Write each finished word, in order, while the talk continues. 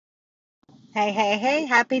Hey, hey, hey,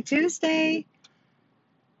 happy Tuesday.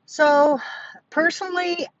 So,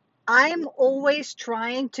 personally, I'm always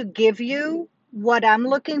trying to give you what I'm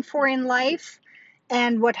looking for in life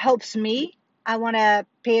and what helps me. I want to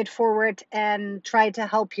pay it forward and try to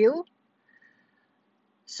help you.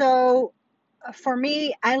 So, for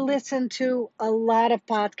me, I listen to a lot of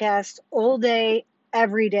podcasts all day,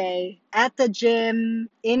 every day, at the gym,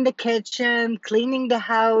 in the kitchen, cleaning the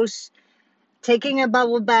house, taking a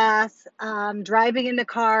bubble bath, driving in the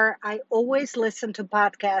car. I always listen to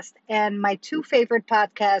podcasts, and my two favorite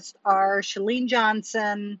podcasts are Shalene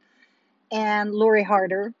Johnson and Lori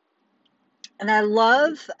Harder. And I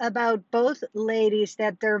love about both ladies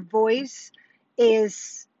that their voice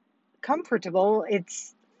is comfortable,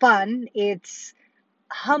 it's fun, it's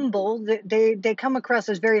humble. They come across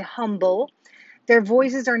as very humble. Their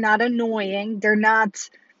voices are not annoying, they're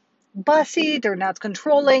not bossy, they're not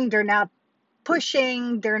controlling, they're not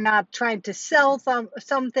pushing, they're not trying to sell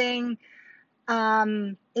something.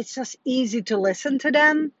 It's just easy to listen to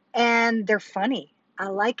them, and they're funny. I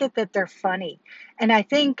like it that they're funny. And I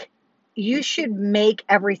think you should make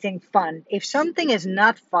everything fun. If something is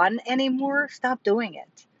not fun anymore, stop doing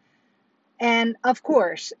it. And of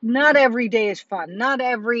course, not every day is fun, not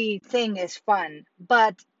everything is fun,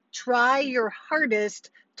 but try your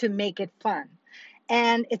hardest to make it fun.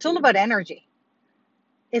 And it's all about energy.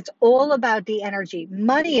 It's all about the energy.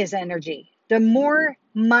 Money is energy. The more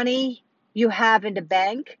money you have in the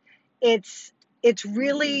bank, it's it's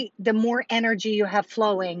really the more energy you have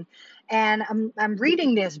flowing. And I'm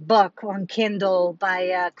reading this book on Kindle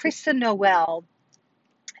by Kristen Noel,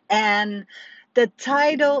 and the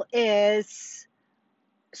title is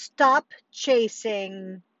 "Stop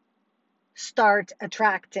Chasing, Start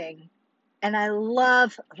Attracting." And I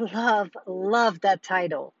love, love, love that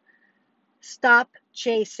title. Stop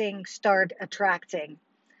chasing, start attracting.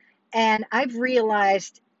 And I've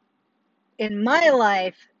realized in my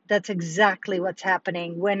life that's exactly what's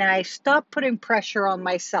happening. When I stop putting pressure on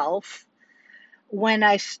myself, when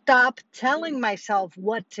I stop telling myself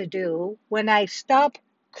what to do, when I stop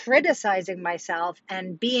criticizing myself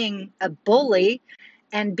and being a bully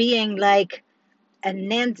and being like a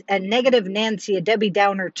negative Nancy, a Debbie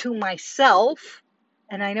Downer to myself,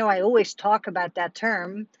 and I know I always talk about that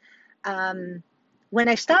term, um, when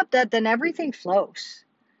I stop that, then everything flows.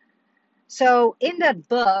 So in that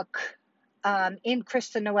book, in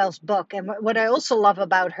Kristen Noel's book, and what I also love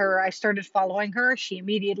about her, I started following her. She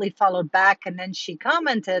immediately followed back, and then she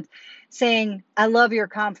commented saying, "I love your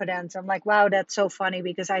confidence." I'm like, wow, that's so funny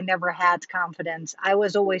because I never had confidence. I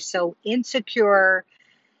was always so insecure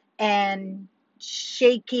and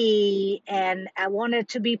shaky, and I wanted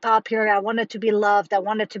to be popular. I wanted to be loved. I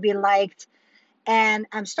wanted to be liked. And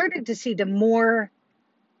I'm starting to see the more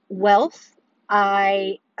wealth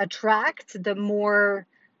I attract, the more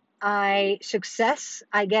I success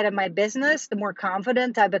I get in my business, the more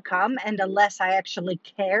confident I become, and the less I actually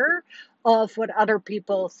care of what other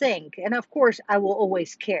people think. And of course, I will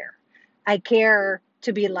always care. I care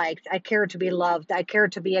to be liked. I care to be loved. I care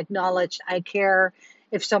to be acknowledged. I care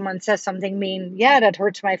if someone says something mean. Yeah, that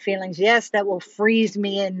hurts my feelings. Yes, that will freeze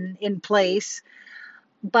me in place.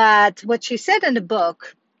 But what she said in the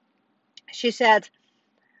book, she said,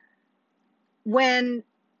 when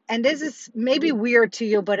and this is maybe weird to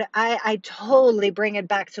you, but I totally bring it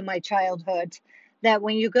back to my childhood, that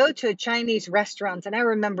when you go to a Chinese restaurant, and I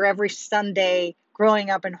remember every Sunday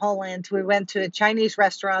growing up in Holland, we went to a Chinese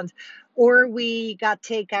restaurant, or we got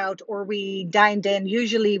takeout, or we dined in.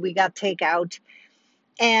 Usually we got takeout,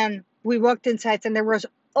 and we walked inside, and there was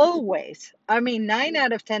always, I mean, 9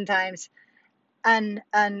 out of 10 times, an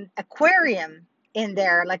aquarium in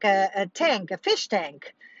there, like a tank, a fish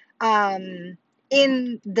tank,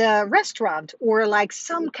 in the restaurant, or like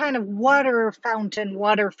some kind of water fountain,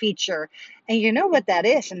 water feature. And you know what that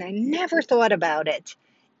is? And I never thought about it.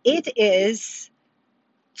 It is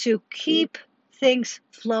to keep things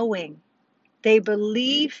flowing. They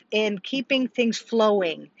believe in keeping things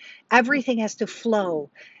flowing. Everything has to flow.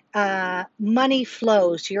 Money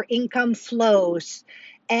flows, your income flows.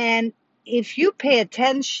 And if you pay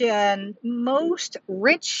attention, most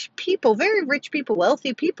rich people, very rich people,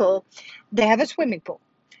 wealthy people, they have a swimming pool,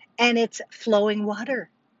 and it's flowing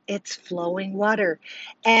water. It's flowing water.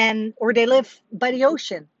 And, or they live by the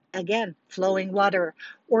ocean, again, flowing water.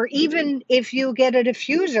 Or even if you get a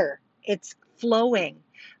diffuser, it's flowing.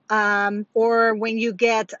 Or when you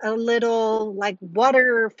get a little like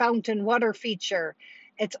water fountain, water feature,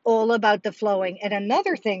 it's all about the flowing. And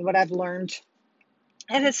another thing, what I've learned,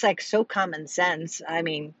 and it's like so common sense, I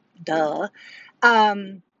mean, duh,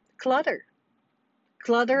 um, clutter,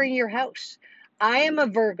 clutter in your house. I am a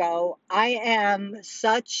Virgo. I am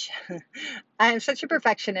such a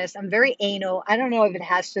perfectionist. I'm very anal. I don't know if it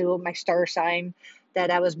has to do with my star sign that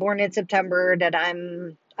I was born in September, that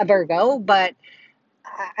I'm a Virgo, but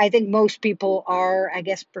I think most people are, I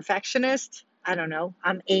guess, perfectionist. I don't know.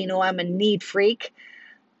 I'm anal. I'm a neat freak.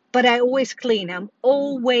 But I always clean. I'm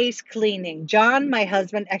always cleaning. John, my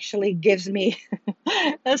husband, actually gives me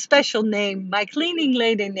a special name. My cleaning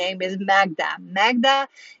lady name is Magda. Magda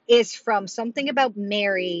is from something about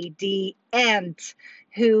Mary, the ant,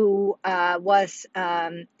 who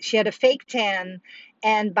she had a fake tan,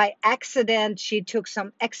 and by accident, she took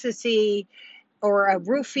some ecstasy or a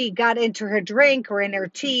roofie got into her drink or in her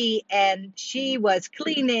tea, and she was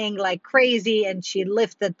cleaning like crazy, and she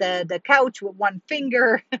lifted the couch with one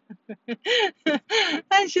finger.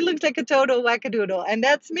 And she looked like a total wackadoodle. And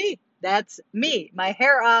that's me. That's me. My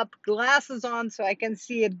hair up, glasses on so I can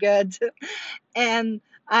see it good. And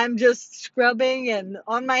I'm just scrubbing and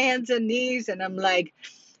on my hands and knees, and I'm like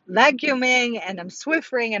vacuuming and I'm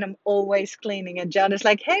swiffering and I'm always cleaning. And John is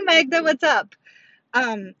like, "Hey Magda, what's up?"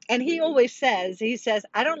 And he always says,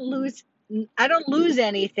 I don't lose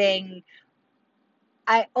anything.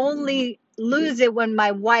 I only lose it when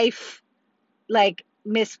my wife like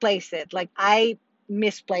misplace it. Like I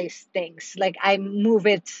misplace things. Like I move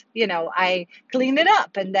it, I clean it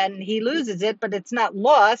up and then he loses it, but it's not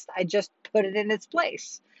lost. I just put it in its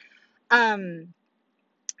place. Um,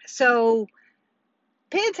 so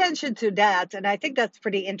pay attention to that. And I think that's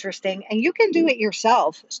pretty interesting. And you can do it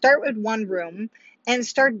yourself. Start with one room and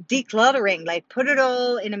start decluttering. Like put it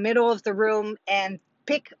all in the middle of the room and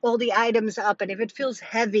pick all the items up. And if it feels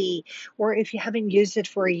heavy or if you haven't used it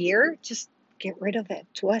for a year, just get rid of it,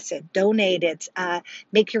 toss it, donate it,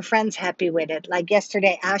 make your friends happy with it. Like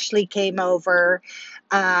yesterday, Ashley came over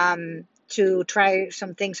to try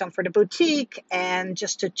some things on for the boutique and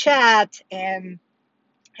just to chat. And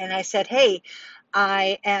I said, "Hey,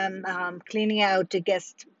 I am cleaning out the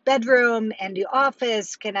guest bedroom and the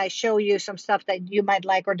office. Can I show you some stuff that you might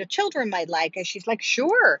like or the children might like?" And she's like,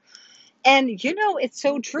 "Sure." And it's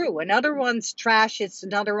so true. Another one's trash, it's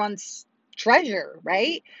another one's treasure,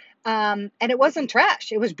 right? And it wasn't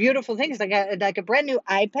trash. It was beautiful things like a brand new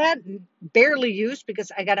iPad, barely used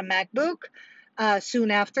because I got a MacBook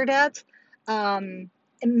soon after that.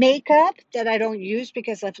 Makeup that I don't use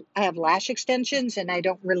because I have lash extensions and I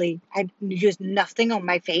use nothing on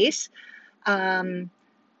my face. Um,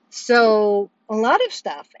 so a lot of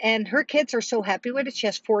stuff. And her kids are so happy with it. She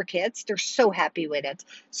has 4 kids. They're so happy with it.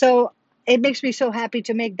 So it makes me so happy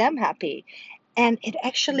to make them happy. And it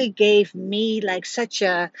actually gave me like such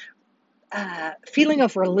a feeling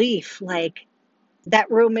of relief. Like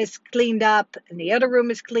that room is cleaned up and the other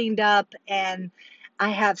room is cleaned up, and I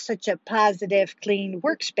have such a positive clean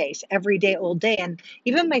workspace every day, all day. And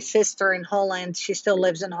even my sister in Holland, she still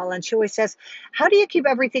lives in Holland, she always says, "How do you keep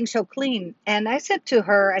everything so clean?" And I said to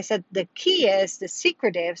her, I said, the key is, the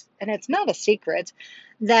secret is, and it's not a secret,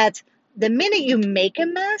 that the minute you make a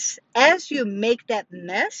mess, as you make that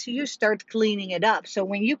mess, you start cleaning it up. So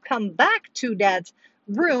when you come back to that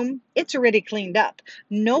room, it's already cleaned up.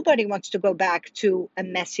 Nobody wants to go back to a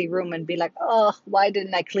messy room and be like, "Oh, why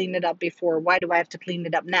didn't I clean it up before? Why do I have to clean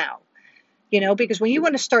it up now?" Because when you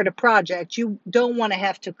want to start a project, you don't want to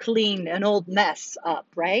have to clean an old mess up,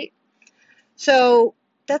 right? So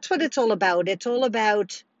that's what it's all about. It's all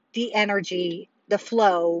about the energy, the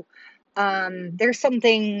flow. There's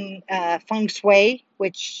something feng shui,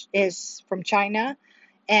 which is from China,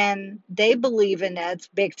 and they believe in that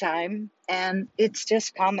big time, and it's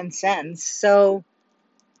just common sense. So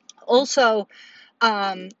also,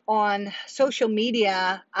 on social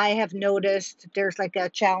media, I have noticed there's like a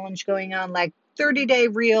challenge going on, like 30-day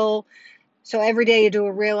reel. So every day you do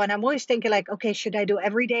a reel, and I'm always thinking like, okay, should I do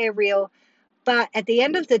every day a reel? But at the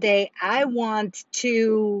end of the day, I want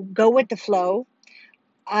to go with the flow.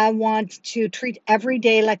 I want to treat every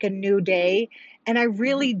day like a new day. And I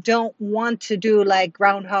really don't want to do like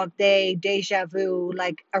Groundhog Day, deja vu,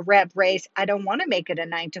 like a rat race. I don't want to make it a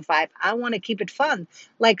 9 to 5. I want to keep it fun.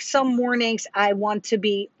 Like some mornings, I want to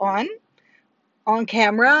be on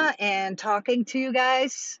camera and talking to you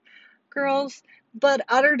guys, girls. But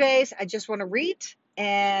other days, I just want to read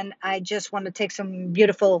and I just want to take some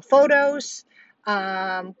beautiful photos.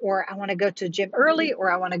 Or I want to go to the gym early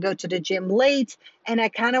or I want to go to the gym late. And I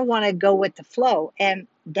kind of want to go with the flow. And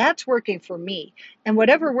that's working for me. And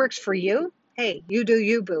whatever works for you, hey, you do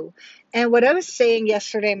you, boo. And what I was saying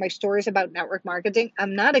yesterday in my stories about network marketing,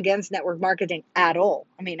 I'm not against network marketing at all.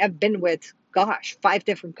 I mean, I've been with, gosh, 5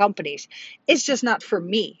 different companies. It's just not for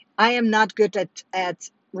me. I am not good at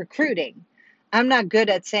recruiting. I'm not good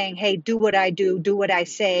at saying, hey, do what I do what I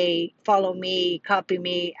say, follow me, copy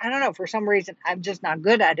me. I don't know. For some reason, I'm just not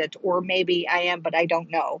good at it. Or maybe I am, but I don't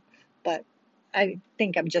know. But I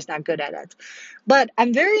think I'm just not good at it. But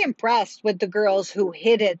I'm very impressed with the girls who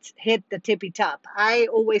hit the tippy top. I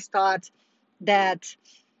always thought that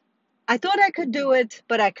I thought I could do it,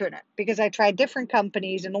 but I couldn't because I tried different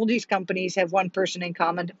companies, and all these companies have one person in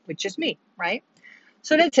common, which is me, right?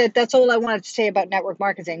 So that's it. That's all I wanted to say about network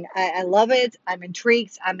marketing. I love it. I'm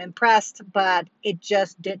intrigued. I'm impressed, but it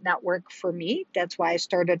just did not work for me. That's why I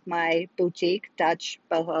started my boutique,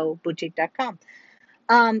 DutchBohoBoutique.com.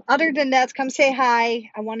 Other than that, come say hi.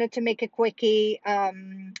 I wanted to make a quickie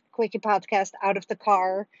podcast out of the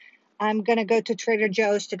car. I'm gonna go to Trader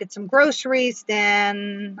Joe's to get some groceries.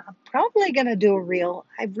 Then I'm probably gonna do a reel.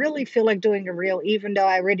 I really feel like doing a reel, even though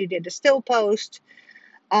I already did a still post.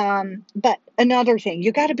 But another thing,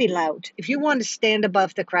 you got to be loud. If you want to stand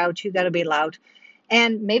above the crowd, you got to be loud.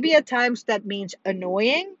 And maybe at times that means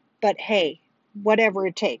annoying, but hey, whatever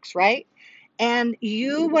it takes, right? And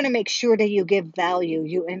you want to make sure that you give value,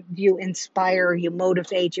 you inspire, you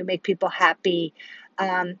motivate, you make people happy.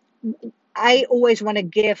 Um, I always want to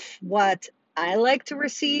give what I like to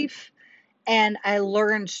receive, and I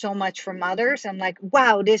learned so much from others. I'm like,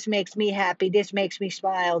 wow, this makes me happy. This makes me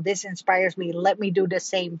smile. This inspires me. Let me do the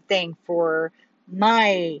same thing for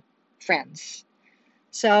my friends.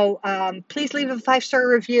 So please leave a 5-star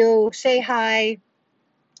review. Say hi.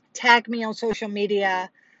 Tag me on social media.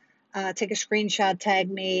 Take a screenshot, tag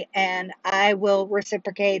me, and I will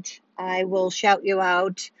reciprocate. I will shout you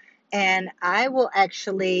out, and I will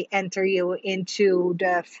actually enter you into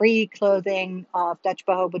the free clothing of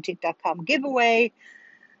DutchBohoBoutique.com giveaway.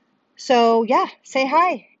 So, yeah, say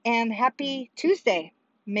hi and happy Tuesday.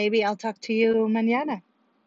 Maybe I'll talk to you mañana.